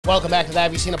Welcome back to the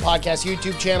Have You Seen a Podcast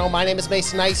YouTube channel. My name is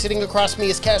Mason Knight. Sitting across from me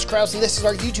is Cash Krause, and this is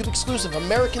our YouTube exclusive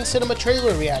American Cinema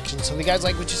trailer reaction. So if you guys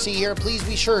like what you see here, please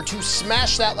be sure to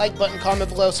smash that like button, comment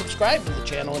below, subscribe to the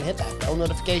channel, and hit that bell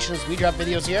notifications. We drop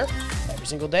videos here every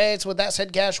single day. So with that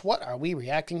said, Cash, what are we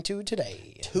reacting to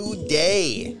today?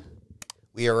 Today,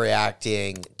 we are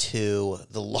reacting to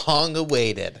the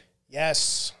long-awaited,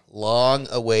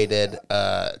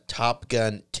 Top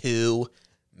Gun 2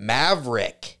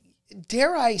 Maverick.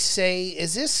 Dare I say,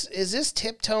 is this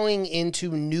tiptoeing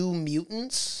into New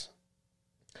Mutants?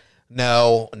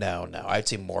 No. I'd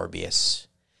say Morbius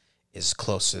is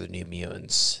closer to New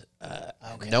Mutants.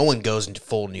 Okay. No one goes into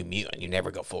full New Mutant. You never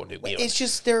go full New Mutant. It's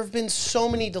just there have been so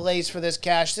many delays for this,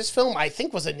 Cash. This film, I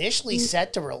think, was initially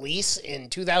set to release in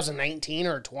 2019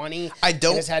 or 20.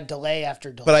 It's had delay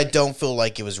after delay. But I don't feel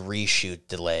like it was reshoot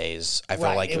delays. I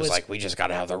feel like it was like, we just got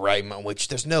to have the right moment, which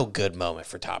there's no good moment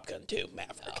for Top Gun 2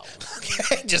 Maverick. No.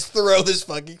 Okay, just throw this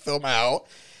fucking film out.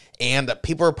 And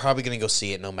people are probably going to go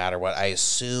see it no matter what. I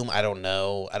assume, I don't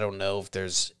know if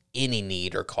there's any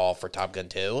need or call for Top Gun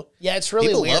 2. Yeah, it's really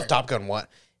weird. People love Top Gun 1.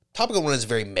 Top Gun 1 is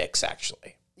very mixed,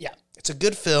 actually. Yeah. It's a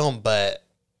good film, but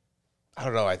I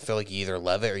don't know. I feel like you either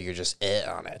love it or you're just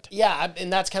on it. Yeah,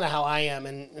 and that's kind of how I am.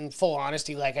 And in full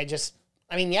honesty, like, I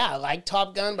like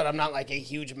Top Gun, but I'm not like a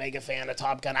huge mega fan of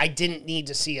Top Gun. I didn't need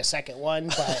to see a second one,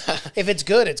 but if it's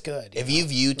good, it's good. If you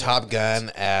view Top Gun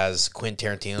as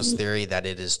Quentin Tarantino's theory that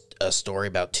it is a story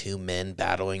about two men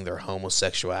battling their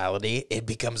homosexuality, it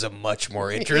becomes a much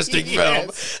more interesting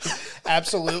film.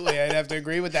 Absolutely. I'd have to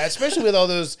agree with that, especially with all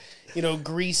those,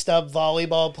 greased up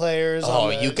volleyball players.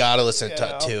 Oh, you got to listen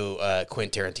to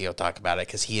Quentin Tarantino talk about it,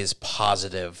 because he is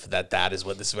positive that is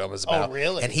what this film is about. Oh,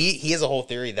 really? And he has a whole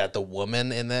theory that the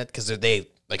woman in that, because they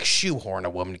like shoehorn a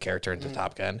woman character into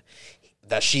Top Gun,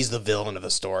 that she's the villain of the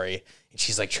story. And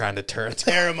she's like trying to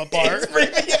tear him apart.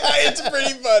 It's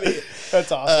pretty funny. That's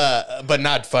awesome. But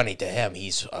not funny to him.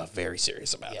 He's very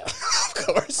serious about it. Of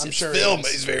course. I'm sure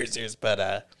he's very serious. But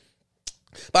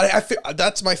I fear,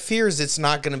 that's my fear, is it's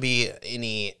not going to be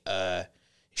any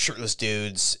shirtless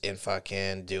dudes and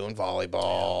fucking doing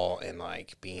volleyball and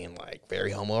like being like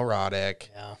very homoerotic.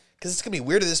 Yeah. Because it's going to be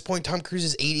weird at this point. Tom Cruise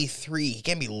is 83. He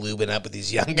can't be lubing up with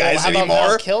these young guys anymore. How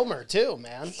about Kilmer too,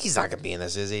 man? He's not going to be in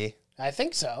this, is he? I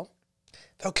think so.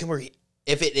 Val Kilmer,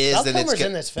 if it is, then Kilmer's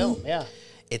in this film, yeah.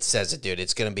 It says it, dude.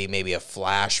 It's going to be maybe a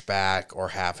flashback or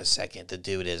half a second. The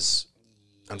dude is,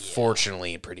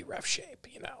 unfortunately, in pretty rough shape,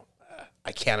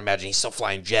 I can't imagine he's still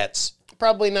flying jets.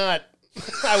 Probably not.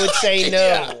 I would say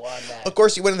no on that. Of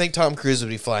course, you wouldn't think Tom Cruise would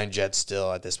be flying jets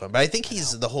still at this point. But I think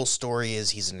the whole story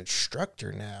is he's an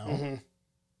instructor now. Mm-hmm.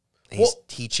 He's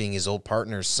teaching his old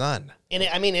partner's son. And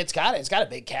it's got a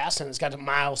big cast, and it's got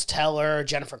Miles Teller,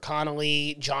 Jennifer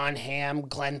Connelly, John Hamm,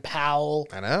 Glenn Powell.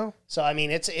 I know. So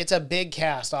it's a big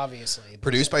cast, obviously.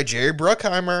 Produced by Jerry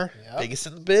Bruckheimer, biggest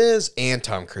in the biz, and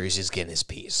Tom Cruise is getting his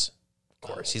piece. Of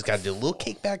course, he's got to do a little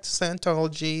kickback to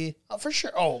Scientology. Oh, for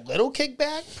sure. Oh, little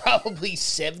kickback? Probably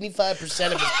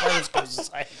 75% of his players goes to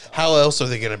Scientology. How else are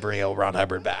they going to bring L. Ron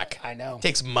Hubbard back? I know. It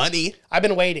takes money. I've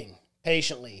been waiting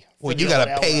patiently. Well, you got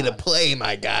to pay to play,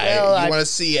 my guy. Well, you want to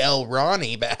see L.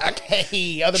 Ronnie back.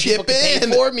 Hey, other people can pay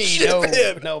for me.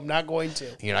 No, I'm not going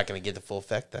to. You're not going to get the full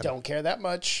effect, then. Don't care that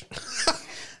much.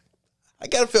 I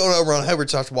got a feeling when L. Ron Hubbard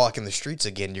starts walking the streets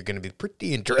again, you're going to be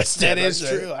pretty interested. That is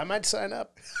true. I might sign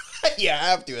up. Yeah, I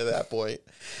have to at that point.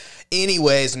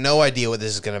 Anyways, no idea what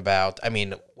this is going to about. I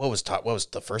mean, what was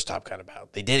the first Top Gun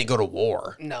about? They didn't go to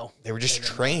war. No. They were just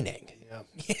training.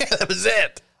 Yeah, that was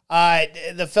it.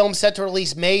 The film's set to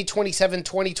release May 27,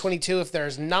 2022, if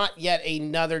there's not yet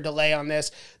another delay on this.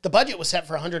 The budget was set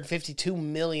for $152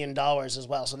 million as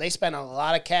well, so they spent a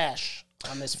lot of cash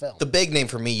on this film. The big name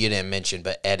for me you didn't mention,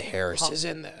 but Ed Harris is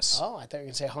in this. Oh, I thought you were going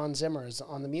to say Hans Zimmer is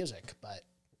on the music, but...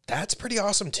 That's pretty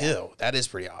awesome, too. Yeah. That is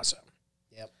pretty awesome.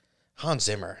 Yep. Hans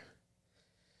Zimmer.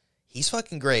 He's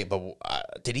fucking great, but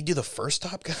did he do the first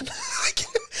Top Gun?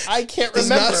 I can't remember. Does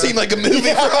not seem like a movie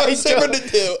for Hans Zimmer to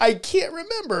do. I can't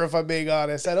remember, if I'm being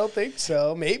honest. I don't think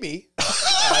so. Maybe.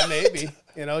 Maybe.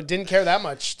 Didn't care that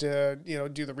much to,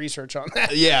 do the research on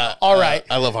that. Yeah. All right.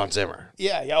 I love Hans Zimmer.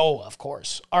 Yeah. Oh, of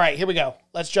course. All right, here we go.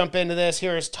 Let's jump into this.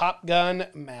 Here is Top Gun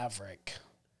Maverick.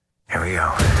 Here we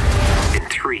go. In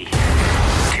 3,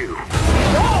 2,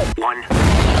 1.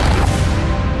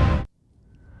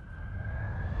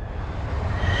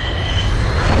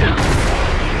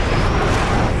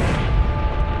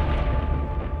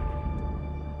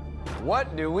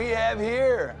 What do we have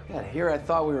here? Yeah, here I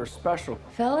thought we were special.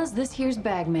 Fellas, this here's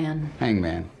Bagman.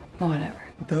 Hangman. Whatever.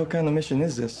 What the hell kind of mission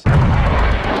is this?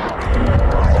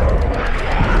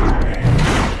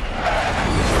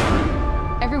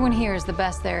 Everyone here is the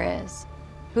best there is.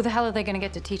 Who the hell are they gonna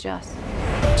get to teach us?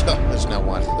 There's no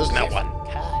one. There's no one.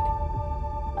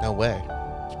 God. No way.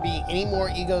 To be any more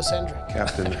egocentric.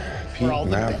 Captain Pete We're all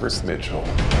the Maverick best. Mitchell.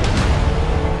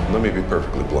 Let me be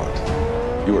perfectly blunt.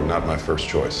 You are not my first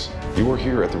choice. You were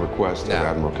here at the request of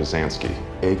Admiral Kazansky,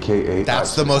 a.k.a.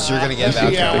 That's the most you're going to get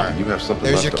out Yeah. of You have something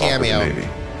There's left your to offer the cameo. Navy.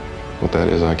 What that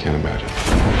is, I can't imagine.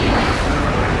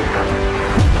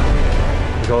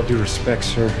 With all due respect,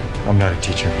 sir, I'm not a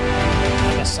teacher.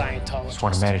 I'm a Scientologist. Just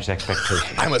want to manage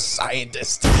expectations. I'm a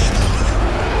scientist. What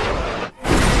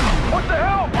the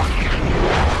hell?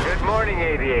 Good morning,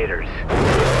 aviators.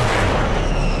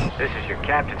 This is your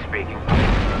captain speaking.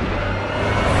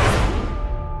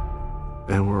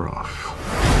 And we're off.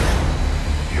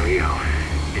 Here we go.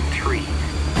 In 3,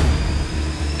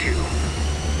 2,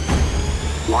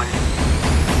 1.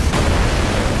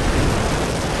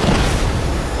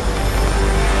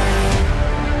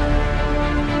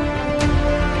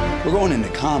 We're going into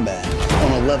combat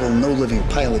on a level no living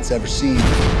pilot's ever seen.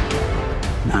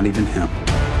 Not even him.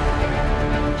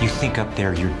 You think up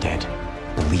there you're dead.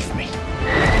 Believe me.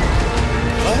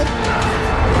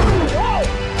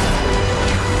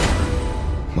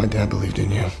 My dad believed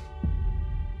in you.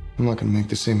 I'm not gonna make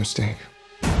the same mistake.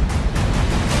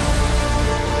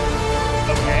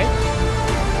 Okay.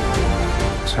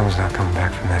 Someone's not coming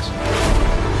back from this.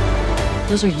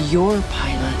 Those are your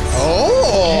pilots.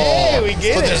 Oh! Hey, we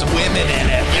get But it. there's women in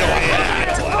it. You don't want that.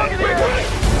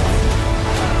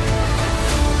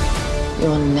 You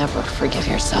will never forgive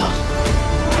yourself.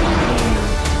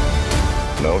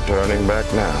 No turning back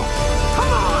now.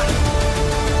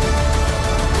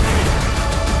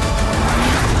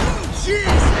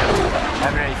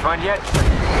 Having any fun yet?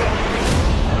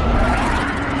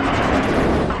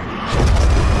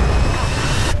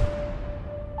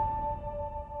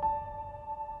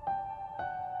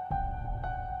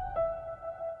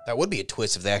 That would be a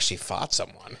twist if they actually fought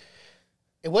someone.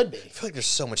 It would be. I feel like there's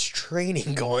so much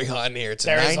training going on here. It's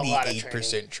There is a 98%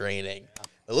 lot of training.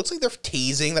 It looks like they're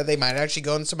teasing that they might actually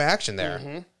go into some action there.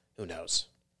 Mm-hmm. Who knows?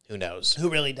 Who knows? Who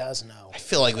really does know? I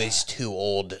feel like he's too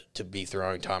old to be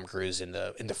throwing Tom Cruise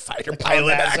into fighter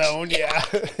pilot Combat action. zone, yeah.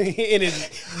 In his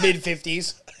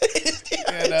mid-50s.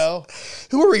 You know?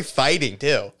 Who are we fighting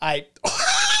too? Well,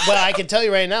 I can tell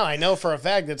you right now, I know for a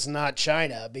fact it's not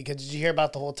China, because did you hear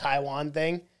about the whole Taiwan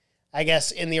thing? I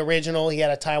guess in the original, he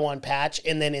had a Taiwan patch,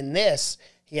 and then in this,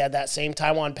 he had that same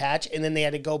Taiwan patch, and then they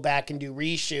had to go back and do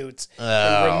reshoots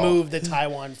and remove the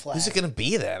Taiwan flag. Who's it going to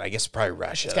be then? I guess probuld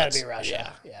Russia. It's got to be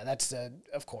Russia. Yeah, that's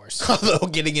of course. Although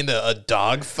getting into a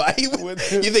dog fight, you think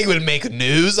it would make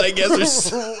news, I guess?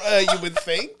 You would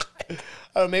think.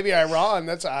 Maybe Iran.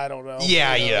 I don't know.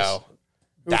 Yeah, Who you knows? know.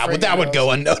 Who That would freaking go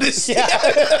knows? unnoticed. Yeah.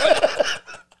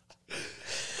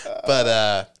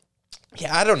 But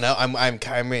yeah, I don't know.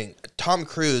 I mean, Tom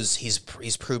Cruise, he's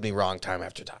proved me wrong time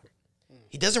after time.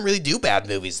 He doesn't really do bad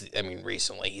movies. I mean,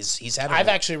 recently he's had. I've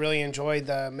actually really enjoyed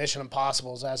the Mission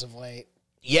Impossibles as of late.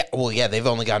 Yeah, well, yeah, they've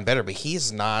only gotten better, but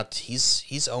he's not.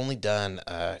 He's only done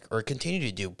or continued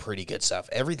to do pretty good stuff.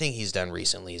 Everything he's done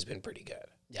recently has been pretty good.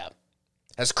 Yeah.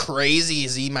 As crazy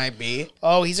as he might be,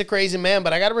 Oh, he's a crazy man,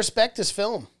 but I got to respect his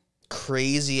film.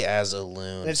 crazy as a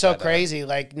loon. It's so but, crazy.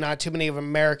 Like, not too many of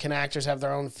American actors have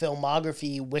their own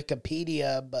filmography,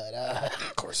 Wikipedia, but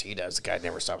Of course he does. The guy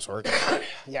never stops working.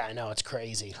 yeah, I know. It's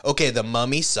crazy. Okay, The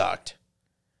Mummy sucked.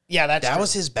 Yeah, that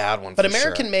Was his bad one. But for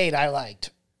American sure. Made, I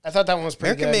liked. I thought that one was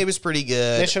pretty American good. Made was pretty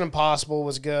good. Mission Impossible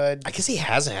was good. I guess he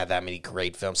hasn't had that many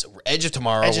great films. Edge of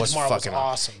Tomorrow Edge of was Tomorrow was fucking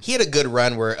awesome. He had a good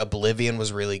run where Oblivion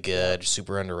was really good,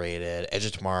 super underrated. Edge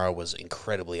of Tomorrow was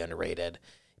incredibly underrated.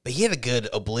 But he had a good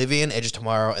Oblivion, Edge of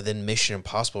Tomorrow, and then Mission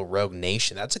Impossible, Rogue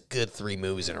Nation. That's a good 3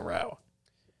 movies in a row.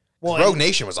 Well, Rogue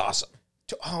Nation was awesome.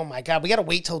 Oh my God, we got to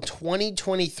wait till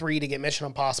 2023 to get Mission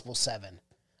Impossible 7.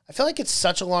 I feel like it's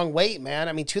such a long wait, man.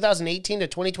 I mean, 2018 to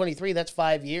 2023, that's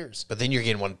 5 years. But then you're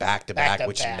getting one back-to-back,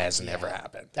 which Back-to-back, has yeah. never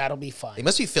happened. That'll be fun. They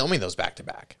must be filming those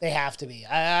back-to-back. They have to be.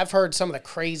 I've heard some of the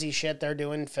crazy shit they're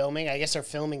doing filming. I guess they're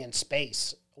filming in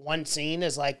space. One scene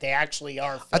is like they actually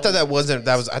are. I thought that filming wasn't in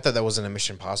that space. was I thought that wasn't a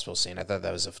Mission Impossible scene. I thought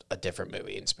that was a different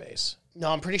movie in space.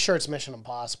 No, I'm pretty sure it's Mission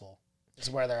Impossible. Is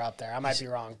where they're up there. I might be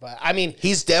wrong, but I mean,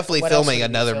 He's definitely what else filming would he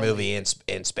be another filming? movie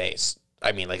in space.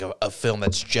 I mean, like a film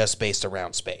that's just based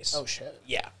around space. Oh shit.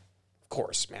 Yeah, of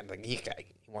course, man. Like he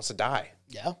wants to die.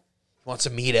 Yeah. He wants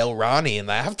to meet El Rani in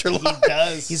the afterlife. He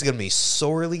does. He's gonna be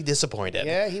sorely disappointed.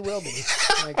 Yeah, he will be.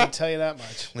 I can tell you that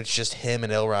much. When it's just him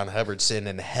and L. Ron Hubbard sitting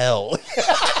in hell.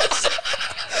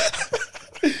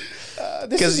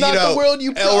 This is not the world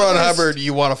you promised. L. Ron Hubbard,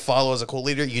 you want to follow as a cool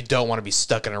leader. You don't want to be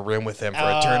stuck in a room with him for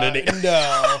eternity.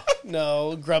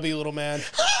 No, grubby little man.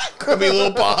 Grubby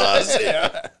little paws.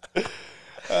 Yeah.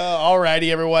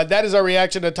 Alrighty, everyone. That is our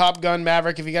reaction to Top Gun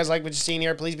Maverick. If you guys like what you've seen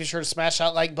here, please be sure to smash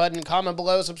that like button, comment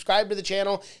below, subscribe to the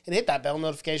channel, and hit that bell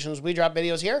notification as we drop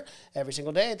videos here every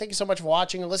single day. And thank you so much for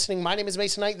watching and listening. My name is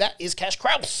Mason Knight. That is Cash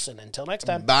Kraus. And until next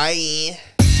time. Bye.